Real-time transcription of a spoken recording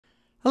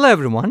Hello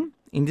everyone.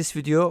 In this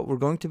video, we're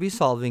going to be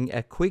solving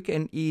a quick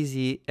and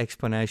easy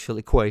exponential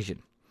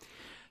equation.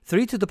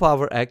 3 to the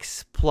power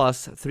x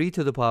plus 3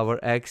 to the power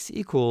x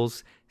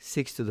equals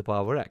 6 to the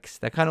power x.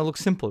 That kind of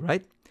looks simple,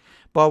 right?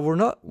 But we're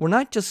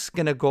not just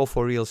going to go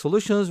for real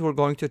solutions. We're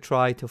going to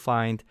try to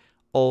find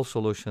all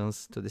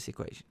solutions to this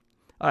equation.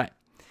 All right.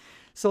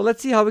 So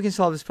let's see how we can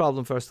solve this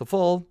problem first of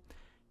all.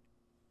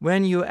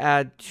 When you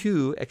add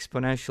two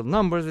exponential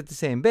numbers with the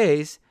same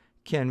base,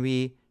 can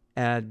we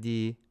add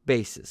the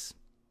bases?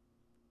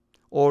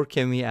 Or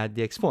can we add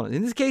the exponent?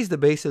 In this case, the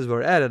bases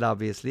were added,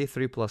 obviously.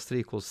 3 plus 3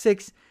 equals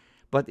 6.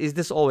 But is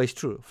this always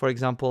true? For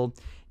example,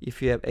 if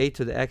you have a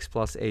to the x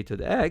plus a to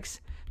the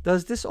x,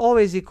 does this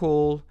always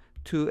equal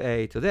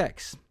 2a to the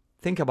x?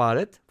 Think about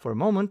it for a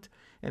moment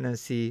and then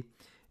see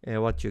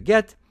what you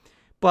get.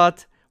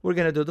 But we're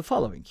going to do the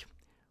following.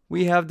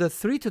 We have the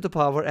 3 to the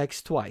power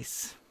x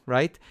twice,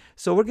 right?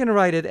 So we're going to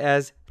write it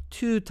as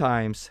 2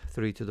 times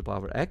 3 to the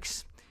power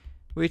x,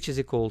 which is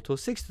equal to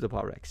 6 to the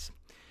power x.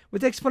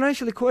 With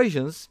exponential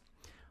equations,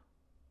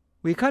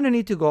 we kind of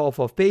need to go off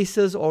of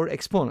bases or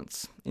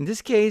exponents. In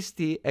this case,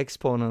 the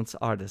exponents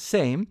are the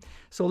same.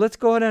 So let's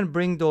go ahead and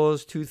bring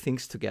those two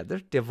things together.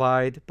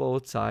 Divide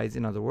both sides,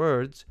 in other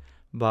words,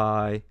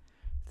 by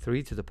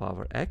 3 to the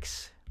power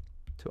x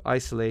to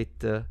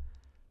isolate the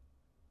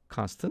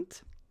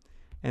constant.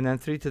 And then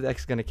 3 to the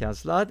x is going to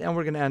cancel out, and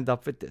we're going to end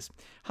up with this.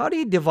 How do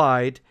you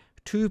divide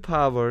two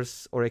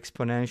powers or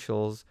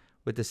exponentials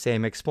with the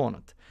same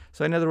exponent?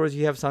 So in other words,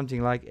 you have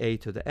something like a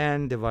to the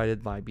n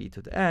divided by b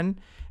to the n,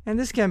 and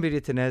this can be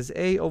written as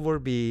a over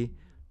b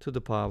to the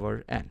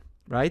power n,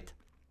 right?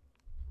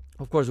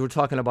 Of course, we're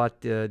talking about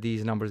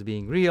these numbers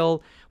being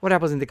real. What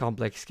happens in the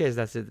complex case,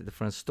 that's a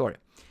different story.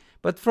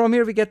 But from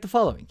here, we get the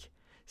following.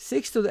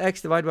 6 to the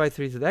x divided by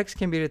 3 to the x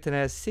can be written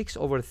as 6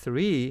 over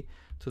 3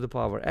 to the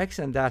power x,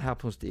 and that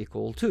happens to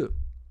equal 2.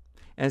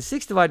 And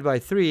 6 divided by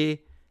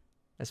 3,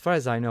 as far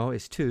as I know,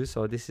 is 2.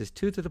 So this is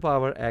 2 to the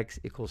power x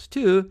equals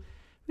 2.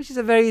 Which is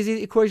a very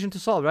easy equation to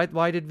solve, right?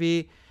 Why did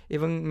we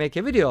even make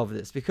a video of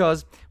this?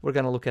 Because we're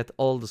going to look at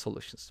all the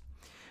solutions.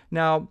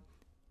 Now,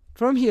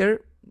 from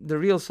here, the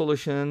real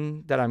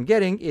solution that I'm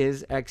getting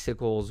is x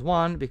equals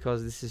 1,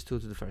 because this is 2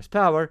 to the first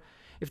power.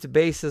 If the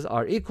bases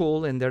are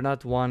equal and they're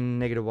not 1,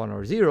 -1,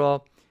 or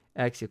 0,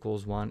 x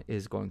equals 1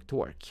 is going to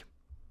work,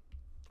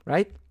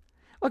 right?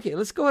 Okay,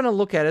 let's go ahead and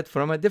look at it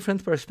from a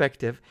different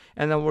perspective,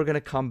 and then we're going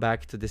to come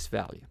back to this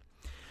value.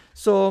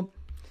 So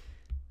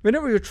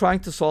whenever you're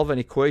trying to solve an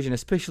equation,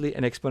 especially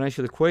an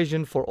exponential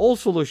equation, for all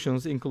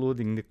solutions,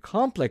 including the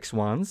complex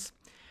ones,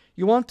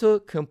 you want to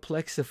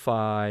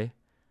complexify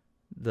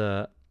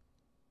the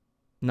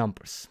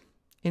numbers.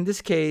 In this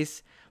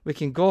case, we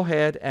can go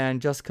ahead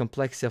and just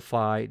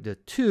complexify the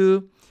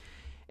 2.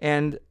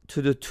 And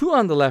to the 2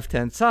 on the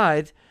left-hand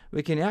side,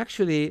 we can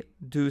actually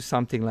do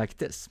something like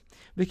this.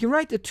 We can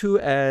write the 2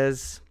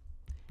 as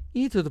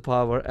e to the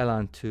power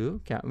ln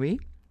 2, can't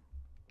we?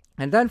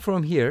 And then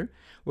from here,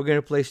 we're going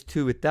to replace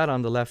 2 with that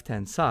on the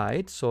left-hand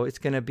side. So it's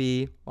going to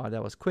be, wow,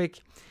 that was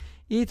quick,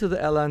 e to the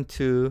ln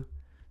 2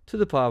 to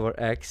the power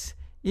x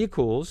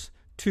equals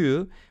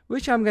 2,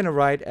 which I'm going to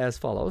write as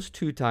follows,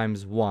 2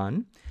 times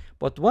 1.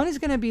 But 1 is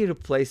going to be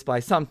replaced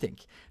by something.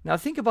 Now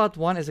think about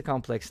 1 as a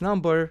complex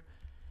number.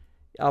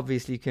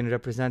 Obviously, you can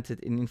represent it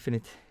in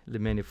infinitely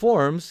many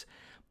forms.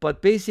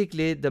 But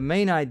basically, the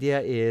main idea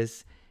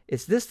is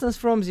its distance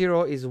from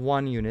 0 is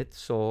 1 unit.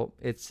 So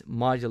its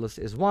modulus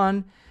is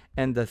 1.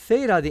 And the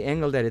theta, the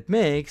angle that it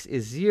makes,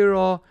 is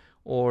 0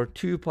 or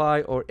 2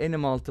 pi or any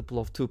multiple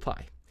of 2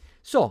 pi.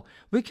 So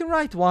we can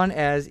write 1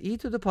 as e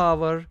to the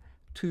power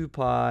 2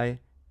 pi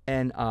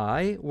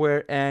ni,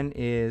 where n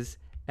is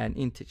an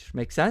integer.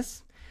 Make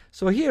sense?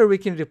 So here we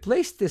can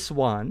replace this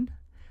 1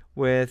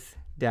 with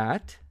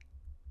that,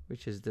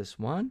 which is this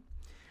one.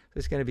 So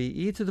it's going to be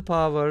e to the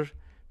power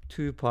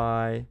 2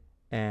 pi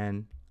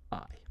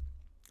ni.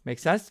 Make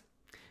sense?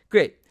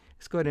 Great.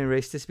 Let's go ahead and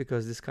erase this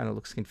because this kind of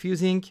looks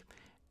confusing.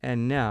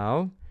 And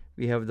now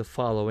we have the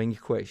following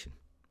equation.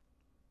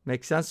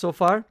 Make sense so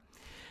far?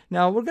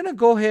 Now we're going to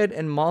go ahead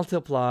and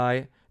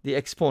multiply the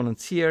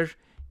exponents here.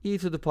 E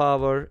to the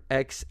power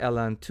x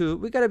ln 2.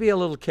 We got to be a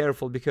little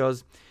careful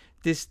because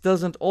this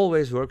doesn't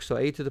always work. So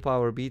a to the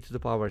power b to the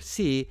power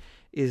c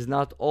is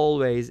not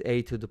always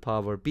a to the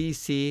power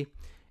bc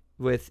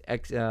with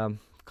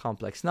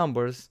complex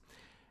numbers.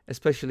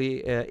 Especially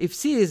if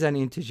c is an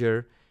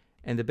integer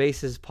and the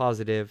base is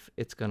positive,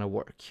 it's going to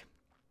work.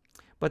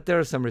 But there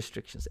are some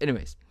restrictions.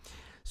 Anyways,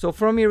 so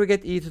from here we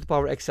get e to the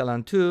power x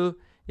ln 2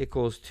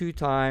 equals 2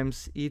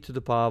 times e to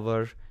the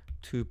power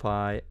 2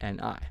 pi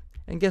ni.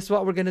 And guess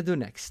what we're going to do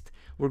next?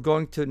 We're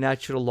going to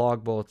natural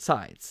log both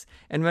sides.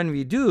 And when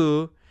we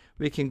do,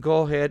 we can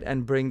go ahead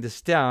and bring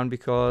this down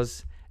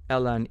because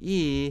ln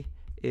e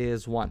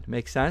is 1.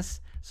 Makes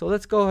sense? So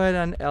let's go ahead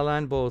and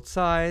ln both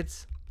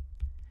sides.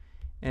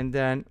 And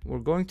then we're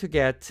going to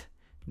get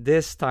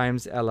this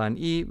times ln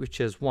e, which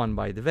is 1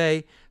 by the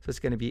way. So it's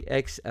going to be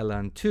x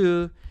ln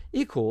 2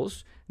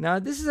 equals, now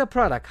this is a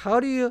product. How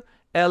do you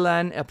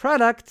ln a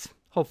product?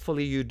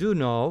 Hopefully you do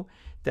know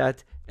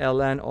that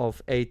ln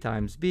of a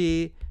times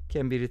b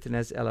can be written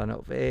as ln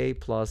of a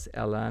plus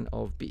ln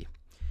of b,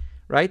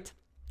 right?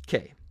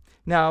 Okay.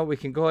 Now we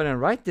can go ahead and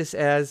write this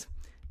as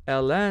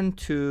ln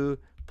 2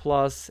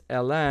 plus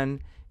ln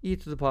e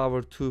to the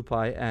power 2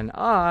 pi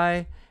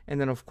ni,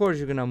 and then of course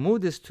you're going to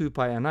move this 2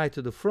 pi ni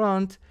to the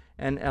front,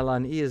 and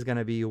ln e is going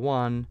to be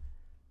 1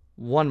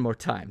 more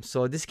time.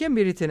 So this can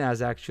be written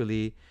as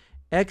actually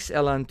x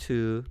ln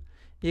 2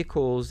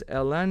 equals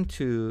ln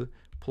 2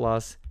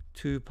 plus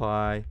 2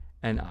 pi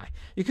ni.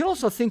 You can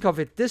also think of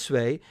it this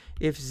way: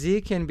 if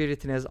z can be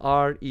written as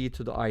r e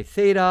to the I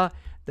theta,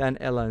 then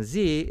ln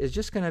z is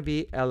just going to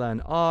be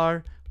ln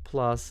r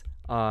plus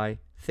I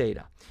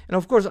theta. And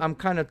of course, I'm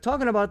kind of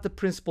talking about the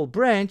principal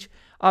branch.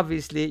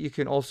 Obviously, you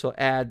can also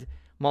add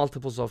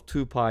multiples of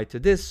 2 pi to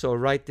this. So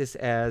write this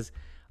as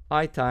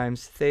I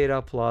times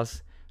theta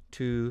plus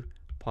 2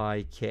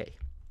 pi k.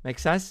 Make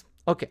sense?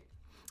 Okay.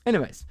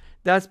 Anyways,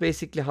 that's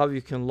basically how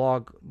you can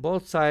log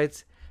both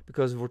sides,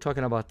 because we're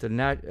talking about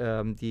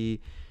the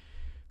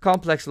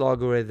complex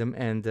logarithm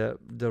and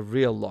the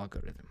real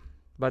logarithm.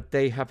 But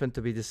they happen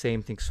to be the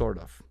same thing, sort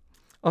of.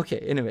 Okay,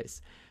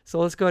 anyways. So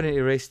let's go ahead and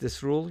erase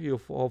this rule. You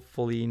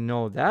hopefully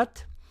know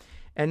that.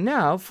 And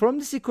now, from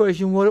this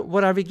equation,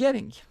 what are we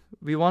getting?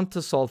 We want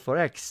to solve for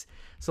x.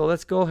 So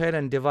let's go ahead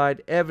and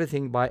divide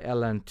everything by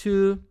ln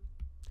 2.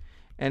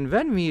 And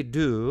when we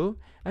do,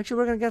 actually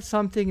we're going to get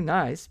something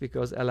nice,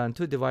 because ln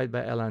 2 divided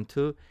by ln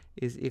 2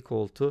 is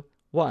equal to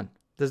 1.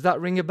 Does that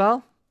ring a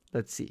bell?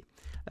 Let's see.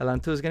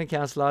 ln 2 is going to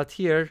cancel out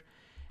here.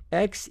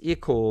 X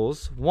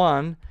equals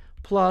 1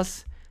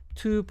 plus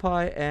 2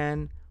 pi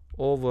n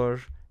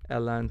over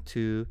ln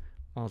 2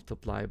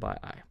 multiplied by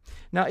I.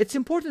 Now, it's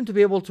important to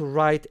be able to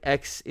write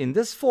x in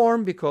this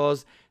form,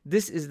 because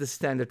this is the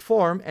standard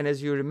form. And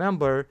as you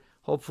remember,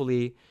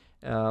 hopefully,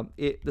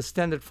 the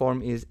standard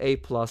form is a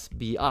plus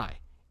bi.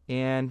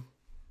 And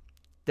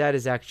that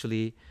is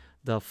actually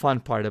the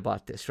fun part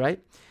about this, right?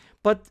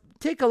 But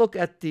take a look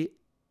at the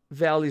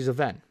values of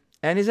n.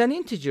 N is an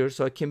integer,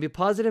 so it can be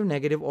positive,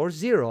 negative, or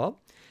 0.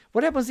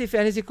 What happens if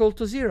n is equal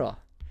to 0?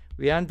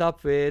 We end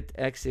up with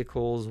x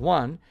equals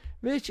 1,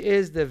 which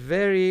is the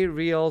very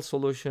real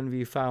solution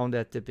we found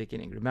at the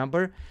beginning.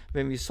 Remember,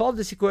 when we solved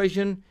this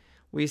equation,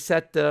 we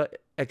set the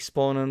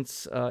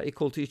exponents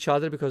equal to each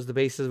other because the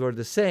bases were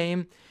the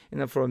same. And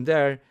then from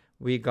there,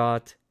 we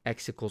got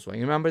x equals 1.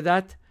 You remember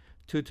that?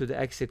 2 to the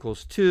x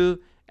equals 2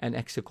 and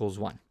x equals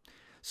 1.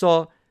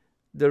 So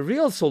the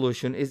real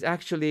solution is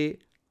actually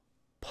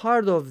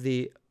part of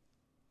the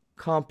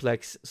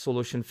complex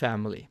solution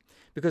family,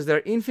 because there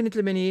are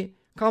infinitely many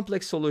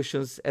complex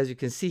solutions, as you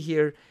can see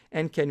here,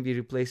 and can be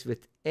replaced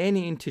with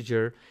any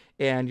integer,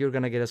 and you're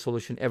going to get a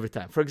solution every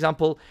time. For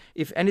example,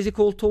 if n is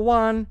equal to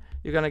 1,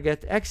 you're going to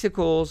get x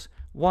equals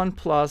 1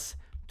 plus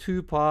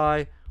 2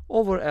 pi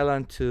over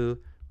ln 2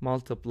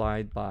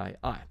 multiplied by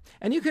I.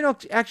 And you can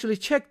actually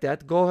check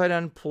that. Go ahead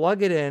and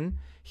plug it in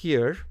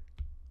here,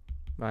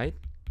 right?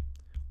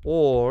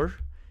 Or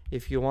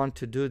if you want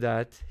to do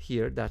that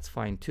here, that's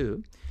fine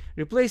too.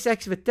 Replace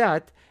x with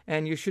that,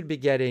 and you should be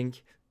getting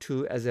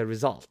 2 as a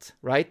result,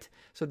 right?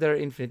 So there are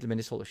infinitely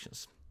many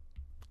solutions.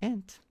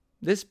 And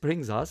this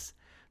brings us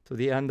to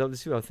the end of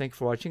this video. Thank you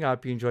for watching. I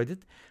hope you enjoyed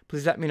it.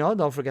 Please let me know.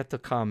 Don't forget to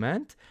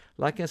comment,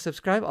 like, and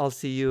subscribe. I'll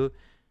see you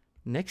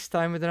next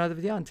time with another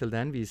video. Until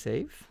then, be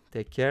safe,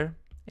 take care,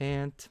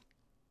 and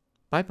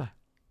bye-bye.